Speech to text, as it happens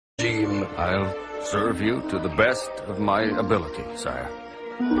regime. I'll serve you to the best of my ability, sire.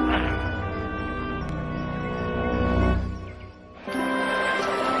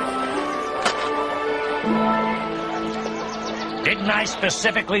 Didn't I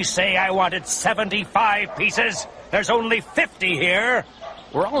specifically say I wanted 75 pieces? There's only 50 here.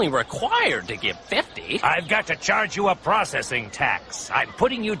 We're only required to give 50. I've got to charge you a processing tax. I'm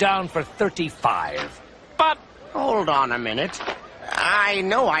putting you down for 35. But Hold on a minute. I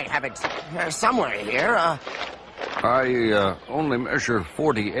know I have it somewhere here. I only measure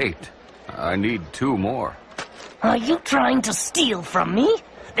 48. I need 2 more. Are you trying to steal from me?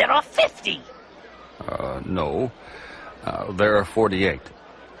 There are 50. No. There are 48.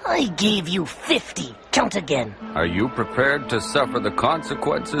 I gave you 50. Count again. Are you prepared to suffer the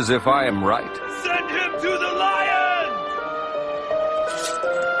consequences if I am right? Send him to the lion!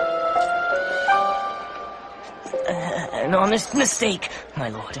 An honest mistake, my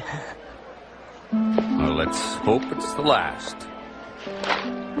lord. Well, let's hope it's the last.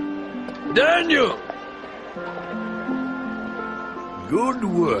 Daniel! Good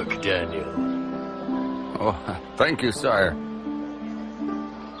work, Daniel. Oh, thank you, sire.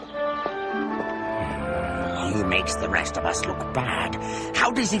 He makes the rest of us look bad.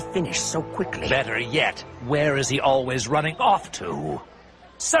 How does he finish so quickly? Better yet, where is he always running off to?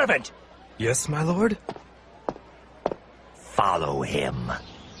 Servant, Yes, my lord? follow him.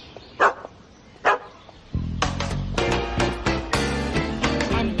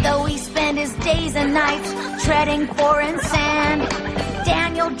 And though he spent his days and nights treading foreign sand,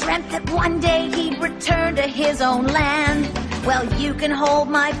 Daniel dreamt that one day he'd return to his own land. Well, you can hold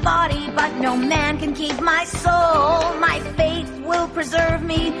my body, but no man can keep my soul. My faith will preserve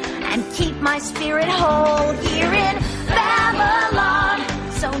me and keep my spirit whole here in Babylon.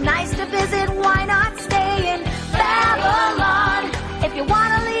 So nice to visit, why not stay in Babylon? If you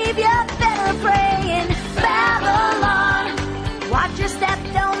want to leave, you better pray in Babylon. Watch your step,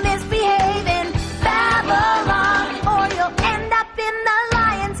 don't misbehave in Babylon, or you'll end up in the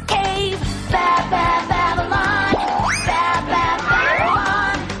lion's cave. Babylon.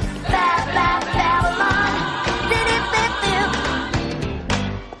 Babylon. Babylon. Did-it-did-did.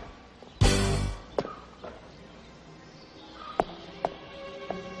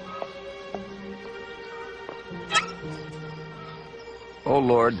 Oh,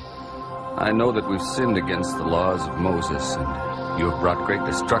 Lord, I know that we've sinned against the laws of Moses, and you have brought great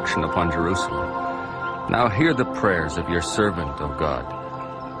destruction upon Jerusalem. Now hear the prayers of your servant, O God.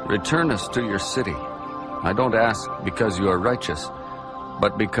 Return us to your city. I don't ask because you are righteous,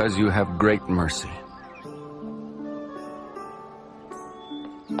 but because you have great mercy.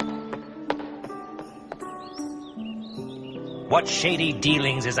 What shady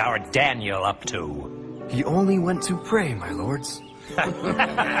dealings is our Daniel up to? He only went to pray, my lords.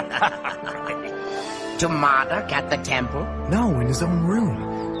 To Marduk at the temple? No, in his own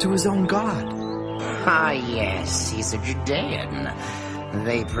room, to his own god. Ah, yes, he's a Judean.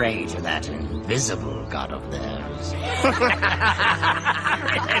 They pray to that invisible god of theirs.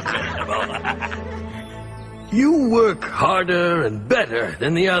 You work harder and better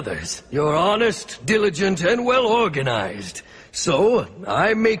than the others. You're honest, diligent, and well organized. So,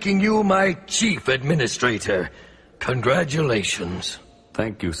 I'm making you my chief administrator. Congratulations.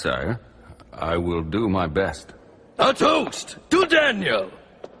 Thank you, sire. I will do my best. A toast to Daniel!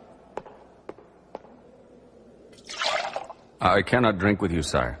 I cannot drink with you,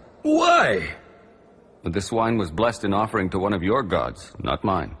 sire. Why? This wine was blessed in offering to one of your gods, not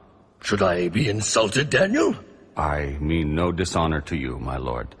mine. Should I be insulted, Daniel? I mean no dishonor to you, my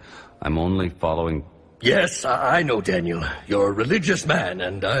lord. I'm only following... Yes, I know, Daniel. You're a religious man,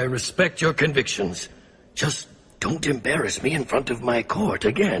 and I respect your convictions. Just don't embarrass me in front of my court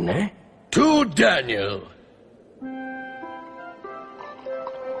again, eh? To Daniel!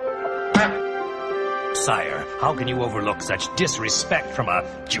 Sire, how can you overlook such disrespect from a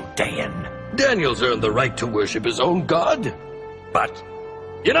Judean? Daniel's earned the right to worship his own god. But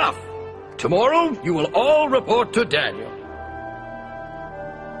Enough! Tomorrow, you will all report to Daniel.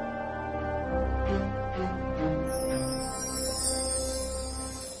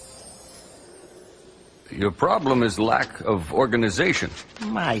 Your problem is lack of organization.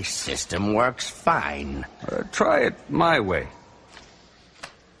 My system works fine. Try it my way.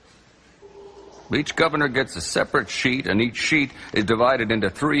 Each governor gets a separate sheet, and each sheet is divided into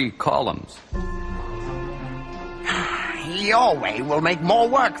 3 columns. Your way will make more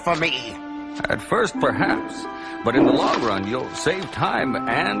work for me. At first, perhaps, but in the long run, you'll save time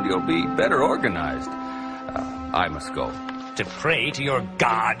and you'll be better organized. I must go. to pray to your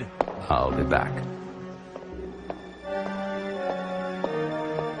god? I'll be back.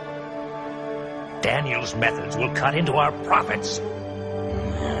 Daniel's methods will cut into our profits.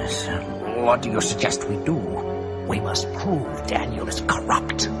 Yes. What do you suggest we do? We must prove Daniel is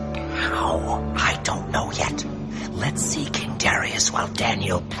corrupt. How? I don't know yet. Let's see King Darius while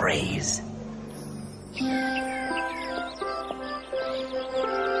Daniel prays.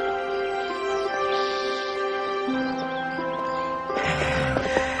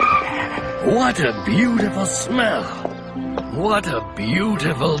 What a beautiful smell. What a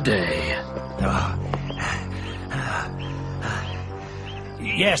beautiful day.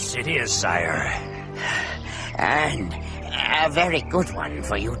 Yes, it is, sire. And a very good one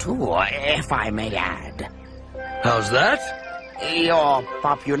for you too, if I may add. How's that? Your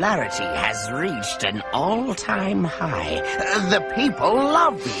popularity has reached an all-time high. The people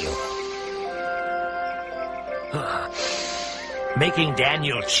love you. Making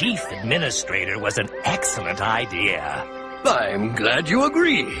Daniel chief administrator was an excellent idea. I'm glad you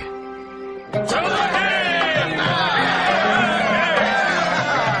agree.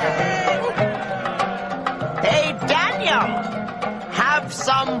 Hey, Daniel! Have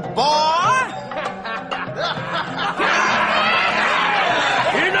some more?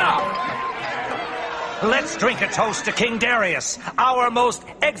 Enough! Let's drink a toast to King Darius, our most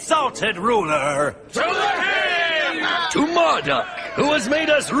exalted ruler. To Marduk, who has made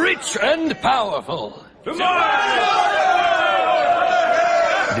us rich and powerful. Did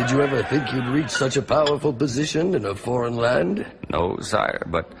you ever think you'd reach such a powerful position in a foreign land? No, sire,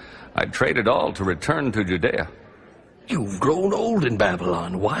 but I'd trade it all to return to Judea. You've grown old in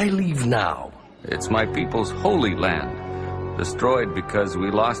Babylon. Why leave now? It's my people's holy land, destroyed because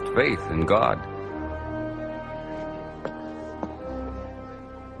we lost faith in God.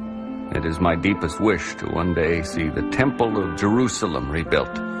 It is my deepest wish to one day see the Temple of Jerusalem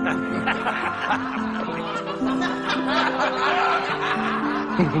rebuilt.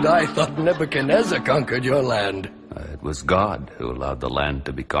 I thought Nebuchadnezzar conquered your land. It was God who allowed the land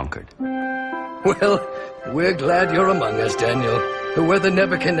to be conquered. Well, we're glad you're among us, Daniel. Whether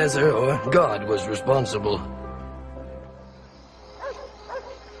Nebuchadnezzar or God was responsible.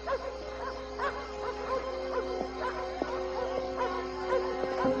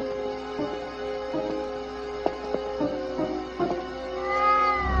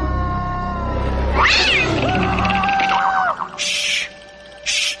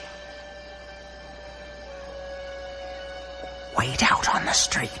 Wait out on the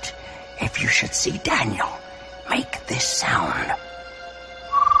street. If you should see Daniel, make this sound.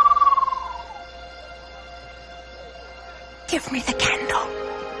 Give me the candle.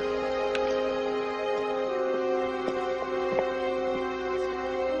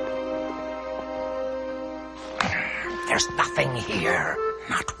 There's nothing here.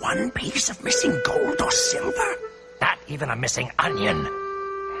 Not one piece of missing gold or silver. Not even a missing onion.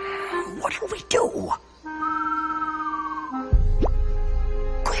 What'll we do?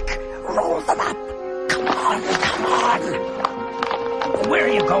 Quick, roll them up. Come on, come on. Where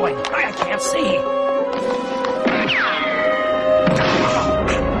are you going? I can't see.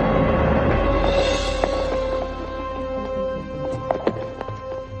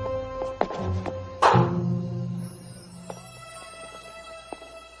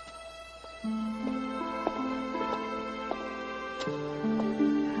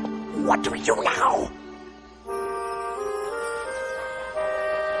 What do we do now?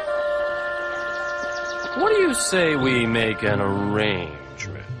 What do you say we make an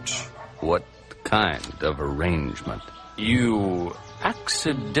arrangement? What kind of arrangement? You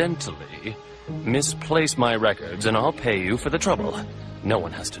accidentally misplace my records and I'll pay you for the trouble. No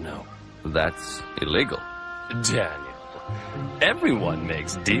one has to know. That's illegal. Daniel, everyone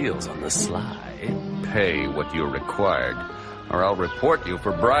makes deals on the sly. Pay what you're required, or I'll report you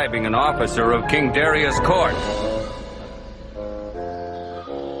for bribing an officer of King Darius' court.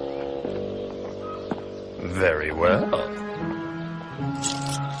 Very well.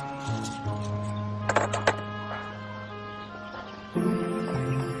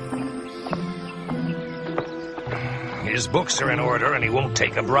 His books are in order and he won't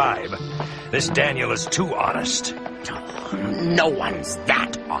take a bribe. This Daniel is too honest. No one's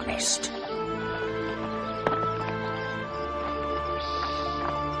that honest.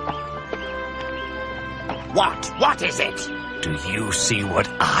 What is it? Do you see what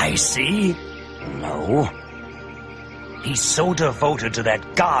I see? No. He's so devoted to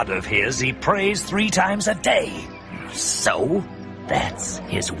that God of his, he prays 3 times a day. So? That's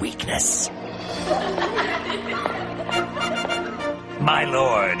his weakness. My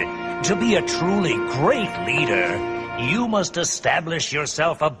lord, to be a truly great leader, you must establish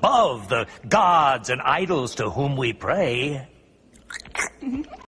yourself above the gods and idols to whom we pray.